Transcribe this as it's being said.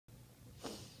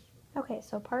Okay,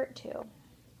 so part two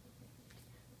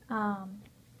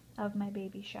of my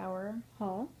baby shower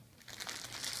haul.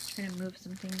 I'm trying to move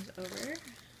some things over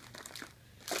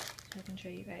so I can show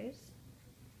you guys.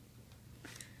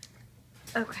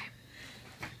 Okay,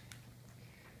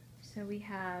 so we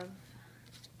have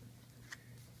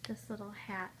this little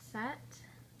hat set.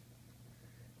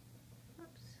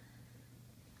 Oops.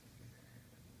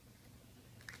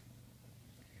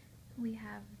 We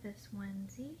have this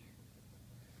onesie.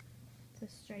 It's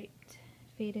a striped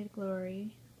Faded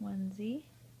Glory onesie.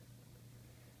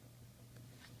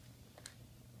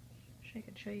 Wish I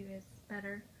could show you guys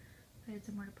better if I had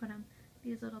somewhere to put them.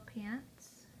 These little pants.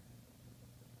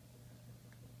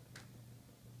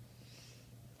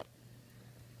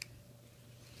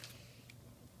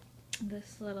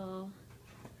 This little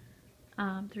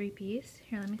three-piece.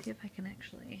 Here, let me see if I can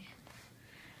actually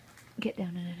get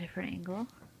down in a different angle.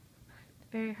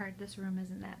 It's very hard. This room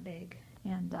isn't that big,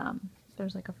 and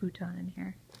there's like a futon in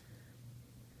here.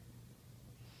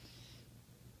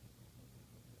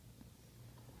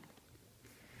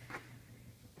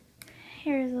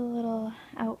 Here's a little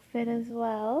outfit as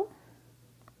well.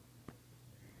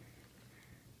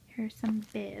 Here's some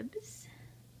bibs.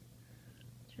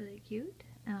 It's really cute.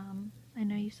 I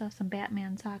know you saw some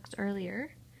Batman socks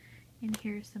earlier, and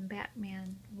here's some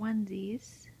Batman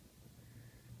onesies.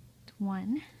 It's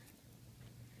one.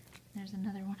 There's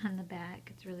another one on the back.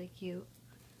 It's really cute.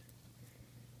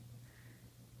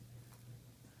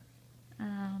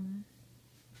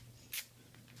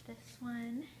 This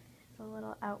one is a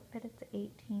little outfit. It's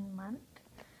 18 month.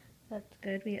 That's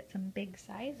good. We get some big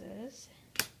sizes.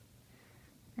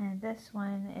 And this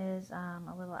one is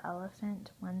a little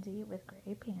elephant onesie with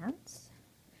gray pants.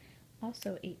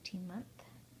 Also 18 month.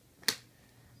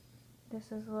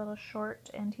 This is a little short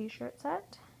and t-shirt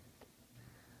set.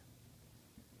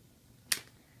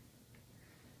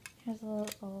 Here's a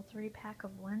little 3-pack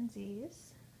of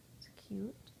onesies. It's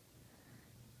cute.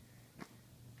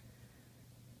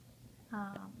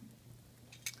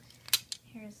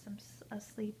 Here's a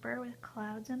sleeper with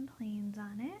clouds and planes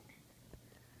on it.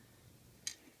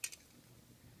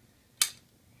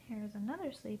 Here's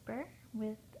another sleeper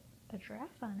with a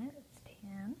giraffe on it. It's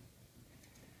tan.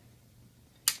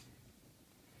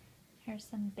 Here's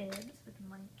some bibs with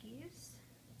monkeys.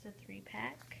 It's a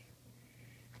 3-pack.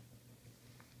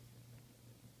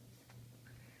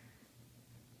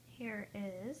 Here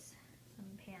is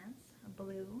some pants, a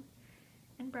blue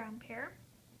and brown pair.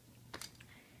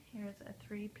 Here's a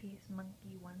 3-piece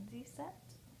monkey onesie set.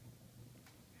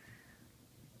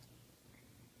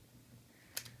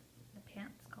 The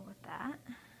pants go with that.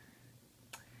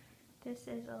 This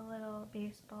is a little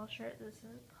baseball shirt. This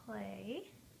is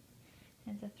play.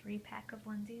 It's a 3-pack of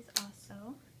onesies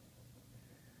also.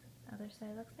 The other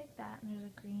side looks like that. And there's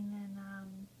a green and,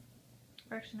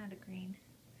 or actually not a green,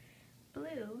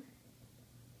 blue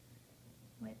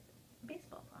with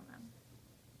baseballs on them.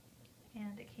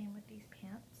 And it came with these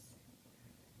pants.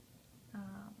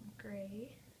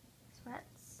 Gray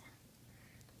sweats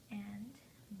and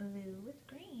blue with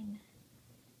green.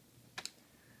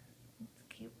 It's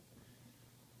cute.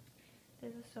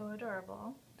 This is so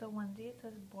adorable. The onesie, it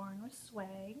says born with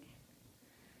swag,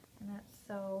 and that's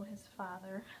so his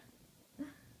father.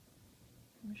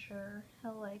 I'm sure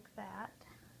he'll like that.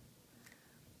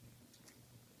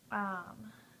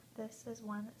 This is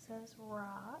one that says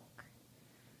rock,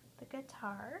 the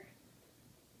guitar.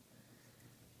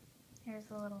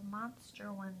 Here's a little monster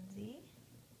onesie.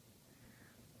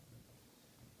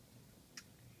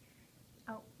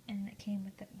 Oh, and it came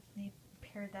with it. They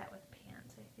paired that with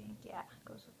pants, I think. Yeah, it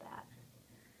goes with that.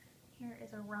 Here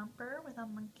is a romper with a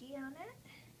monkey on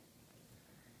it.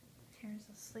 Here's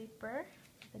a sleeper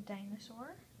with a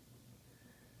dinosaur.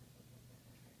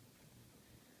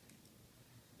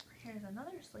 Here's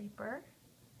another sleeper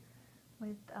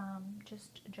with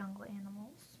just jungle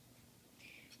animals.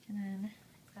 And then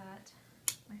got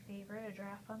my favorite, a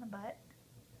giraffe on the butt.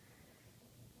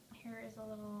 Here is a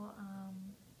little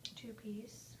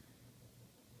 2-piece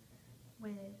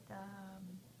with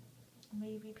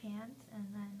navy pants and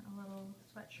then a little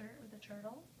sweatshirt with a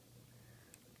turtle.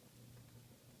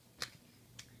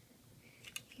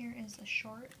 Here is a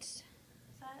shorts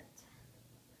set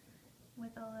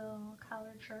with a little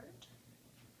collared shirt.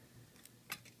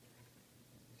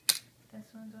 This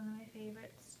one's one of my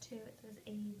favorites too. It says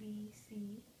A, B,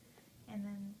 C, and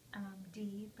then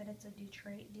D, but it's a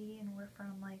Detroit D, and we're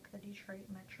from like the Detroit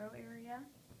metro area.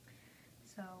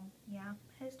 So yeah,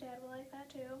 his dad will like that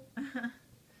too.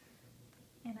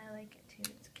 And I like it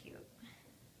too, it's cute.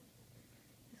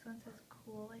 This one says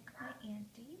cool like my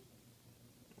auntie.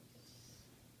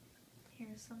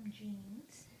 Here's some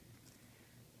jeans.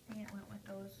 I think it went with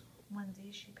those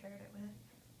onesies she paired it with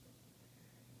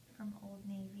from Old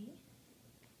Navy.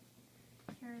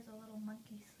 Here's a little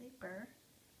monkey sleeper.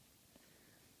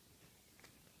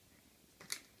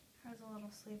 Here's a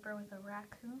little sleeper with a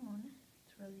raccoon.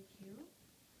 It's really cute.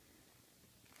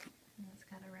 And it's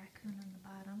got a raccoon on the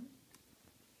bottom.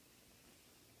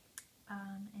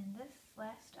 And this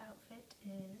last outfit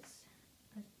is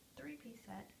a 3-piece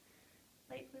set.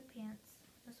 Light blue pants,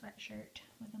 a sweatshirt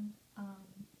with an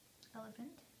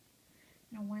elephant,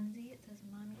 and a onesie. It says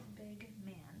Mommy's Big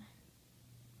Man.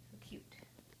 So cute.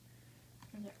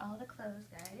 Those are all the clothes,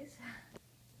 guys.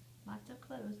 Lots of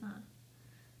clothes, huh?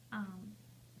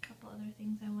 A couple other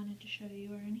things I wanted to show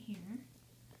you are in here.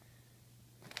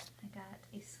 I got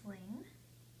a sling.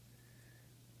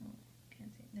 Oh,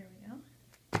 can't see. There we go.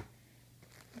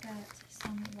 Got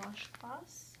some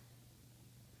washcloths.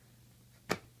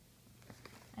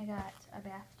 I got a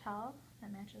bath towel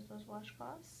that matches those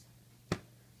washcloths.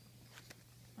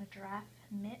 A giraffe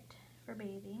mitt for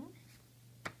bathing,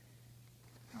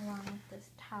 along with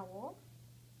this towel.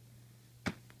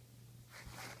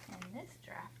 And this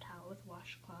giraffe towel with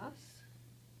washcloths.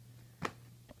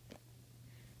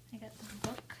 I got this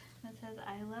book that says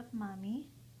I Love Mommy.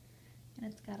 And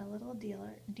it's got a little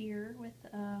deer with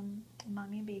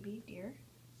mommy and baby deer.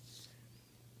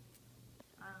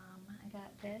 I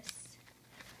got this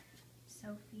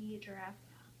Sophie Giraffe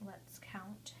Let's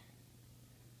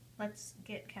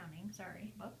Get Counting,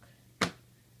 sorry, book.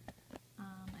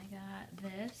 I got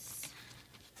this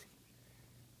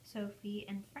Sophie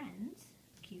and Friends,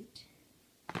 cute.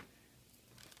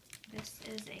 This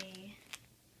is a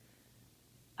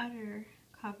udder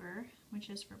cover, which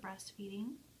is for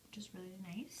breastfeeding, which is really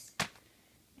nice.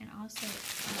 And also,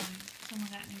 someone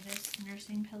got me this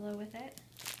nursing pillow with it.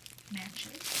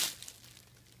 Matches.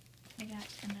 I got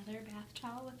another bath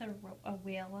towel with a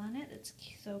whale on it. It's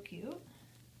so cute.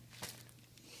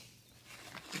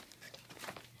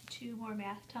 2 more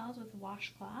bath towels with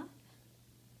washcloth.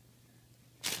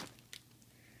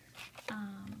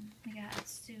 We got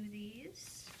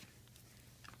Soothies.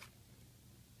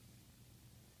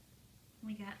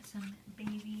 We got some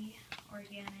baby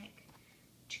organic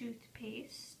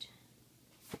toothpaste.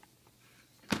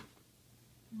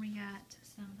 We got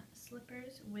some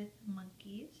slippers with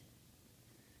monkeys.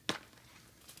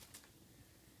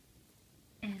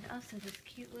 And also this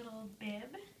cute little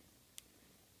bib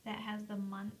that has the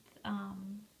month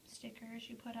stickers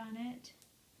you put on it.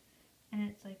 And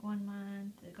it's like 1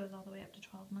 month, it goes all the way up to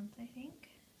 12 months, I think.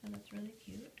 So that's really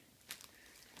cute.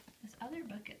 This other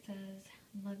book, it says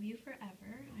Love You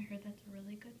Forever. I heard that's a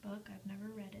really good book. I've never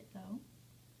read it though.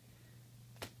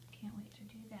 Can't wait to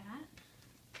do that.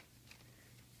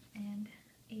 And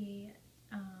a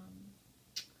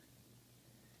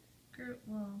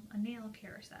nail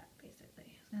care set, basically.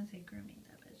 I was gonna say grooming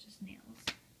set, but it's just nails.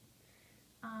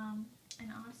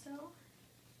 And also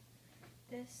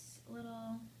this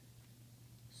little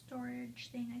storage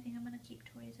thing I think I'm gonna keep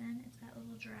toys in. It's got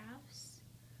little giraffes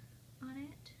on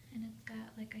it, and it's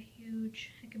got like a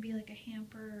huge, it could be like a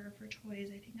hamper for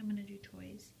toys. I think I'm gonna do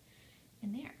toys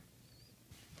in there.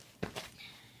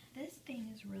 This thing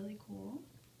is really cool.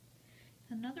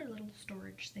 It's another little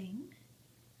storage thing,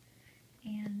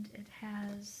 and it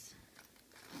has,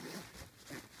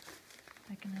 if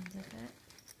I can unzip it,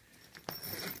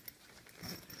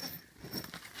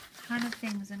 a ton of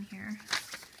things in here.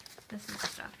 This is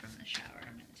stuff from the shower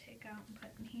I'm going to take out and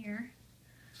put in here.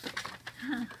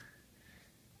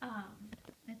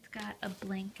 It's got a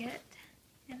blanket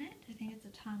in it. I think it's a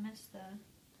Thomas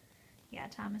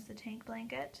the Tank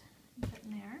blanket. Put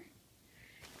in there.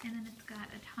 And then it's got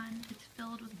a ton, it's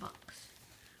filled with books.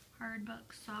 Hard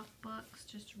books, soft books,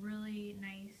 just really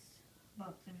nice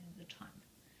books. I mean, there's a ton.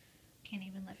 Can't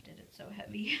even lift it, it's so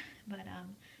heavy. But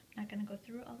I'm not going to go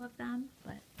through all of them,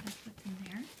 but that's what's in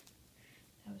there.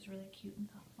 That was really cute and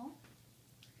thoughtful.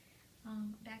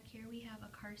 Back here we have a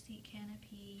car seat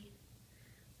canopy,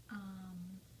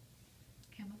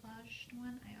 camouflaged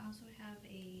one. I also have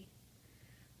a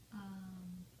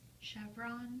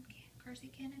chevron car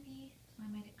seat canopy, so I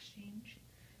might exchange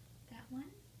that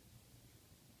one.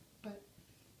 But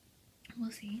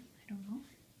we'll see. I don't know.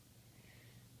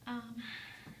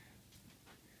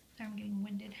 Sorry, I'm getting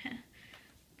winded.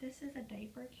 This is a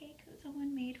diaper cake that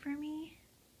someone made for me.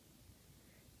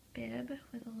 Bib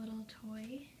with a little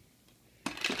toy.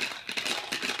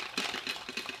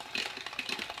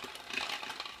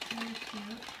 Really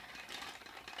cute.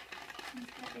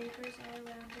 It's got diapers all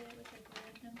around it with like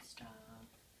random stuff.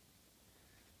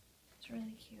 It's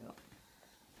really cute.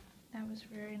 That was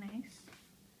very nice.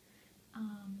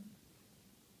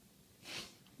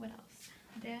 What else?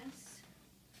 This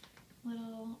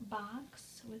little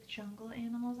box with jungle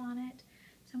animals on it.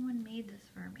 Someone made this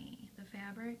for me, the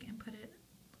fabric, and put it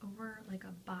over like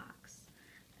a box.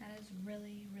 That is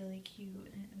really, really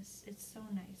cute. And it's so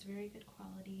nice, very good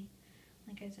quality.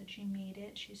 Like I said, she made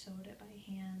it, she sewed it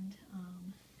by hand,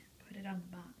 put it on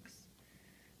the box.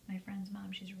 My friend's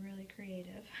mom, she's really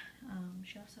creative.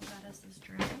 She also got us this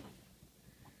giraffe.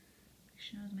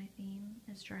 She knows my theme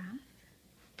is giraffe.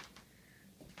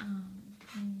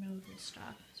 Move this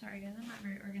stuff. Sorry guys, I'm not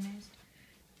very organized.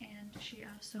 And she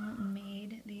also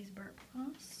made these burp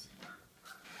cloths.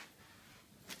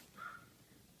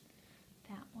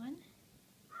 That one.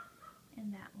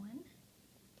 And that one.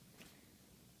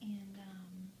 And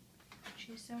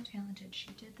she's so talented.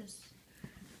 She did this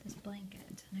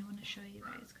blanket, and I want to show you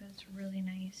guys because it's really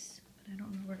nice, but I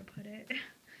don't know where to put it.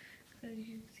 So you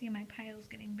can see my pile's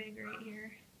getting big right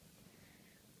here.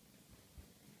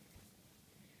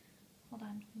 Hold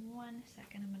on 1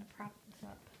 second, I'm going to prop this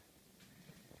up.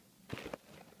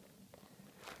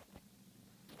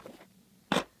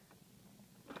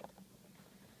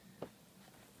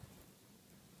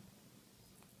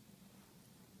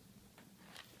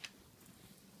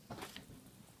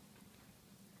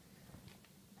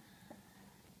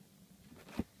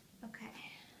 Okay,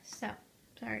 so,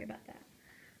 sorry about that.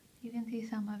 You can see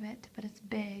some of it, but it's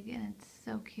big and it's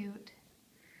so cute.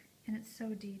 And it's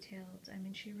so detailed. I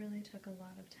mean, she really took a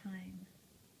lot of time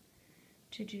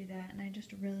to do that, and I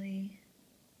just really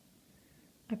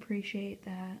appreciate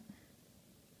that.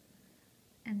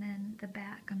 And then the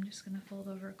back, I'm just going to fold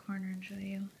over a corner and show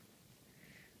you.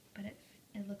 But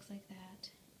it looks like that.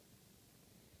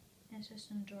 And it's just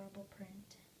an adorable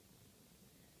print.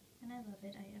 And I love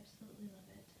it. I absolutely love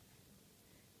it.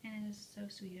 And it is so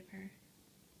sweet of her.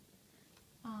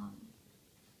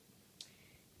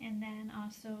 And then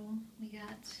also we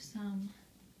got some,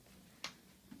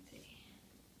 let's see,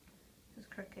 this is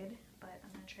crooked, but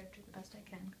I'm going to try to do the best I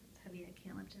can because it's heavy, I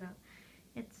can't lift it up.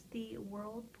 It's the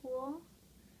Whirlpool.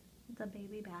 It's a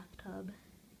baby bathtub,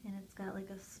 and it's got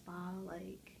like a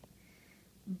spa-like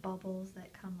bubbles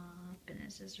that come up, and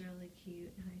it's just really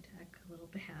cute, high-tech little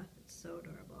bath. It's so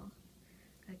adorable.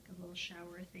 Like a little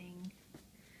shower thing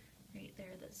right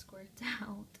there that squirts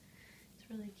out. It's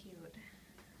really cute.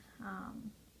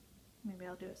 Maybe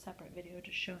I'll do a separate video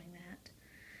just showing that.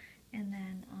 And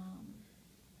then,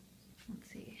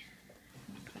 let's see,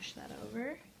 I'm gonna push that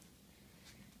over.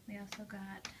 We also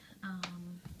got, I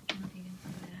don't know if you can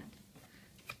see that.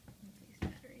 These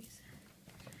batteries.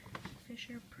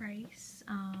 Fisher Price,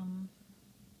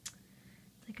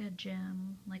 it's like a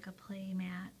gym, like a play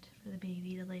mat for the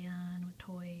baby to lay on with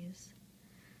toys.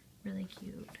 Really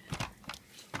cute.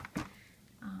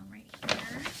 Right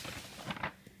here.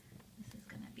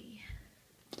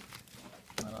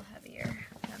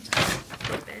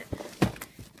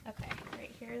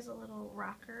 Here's a little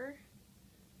rocker,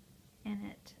 and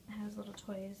it has little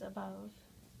toys above,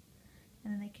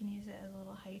 and then they can use it as a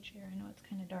little high chair. I know it's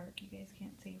kind of dark, you guys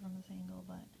can't see from this angle,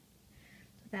 but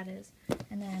that's what that is.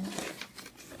 And then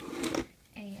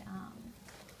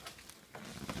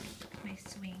my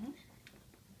swing.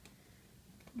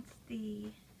 It's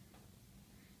the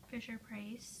Fisher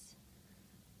Price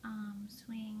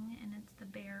swing, and it's the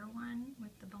bear one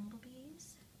with the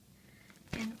bumblebees.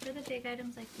 And for the big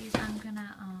items like these, I'm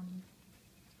gonna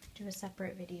do a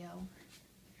separate video,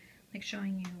 like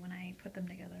showing you when I put them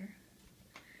together.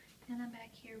 And then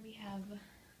back here we have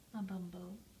a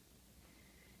Bumbo.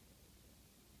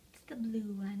 It's the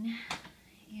blue one.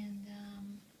 And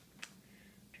I'm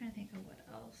trying to think of what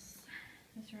else.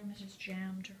 This room is just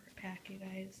jammed to pack, you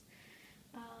guys.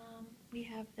 We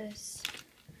have this.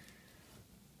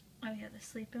 Oh yeah, the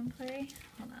Sleep and Play.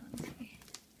 Hold on, let's see.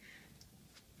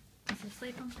 It's the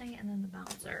Sleep and Play, and then the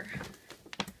bouncer.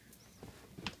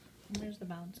 And there's the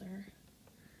bouncer.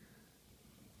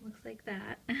 Looks like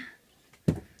that. And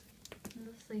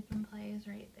the Sleep and Play is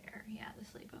right there. Yeah, the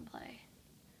Sleep and Play.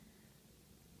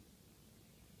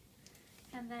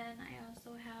 And then I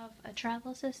also have a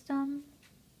travel system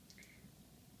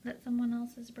that someone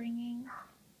else is bringing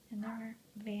in their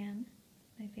van,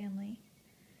 my family.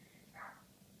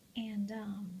 And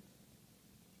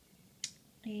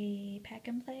a pack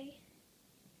and play,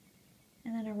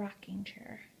 and then a rocking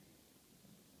chair.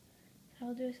 So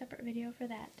I'll do a separate video for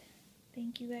that.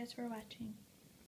 Thank you guys for watching.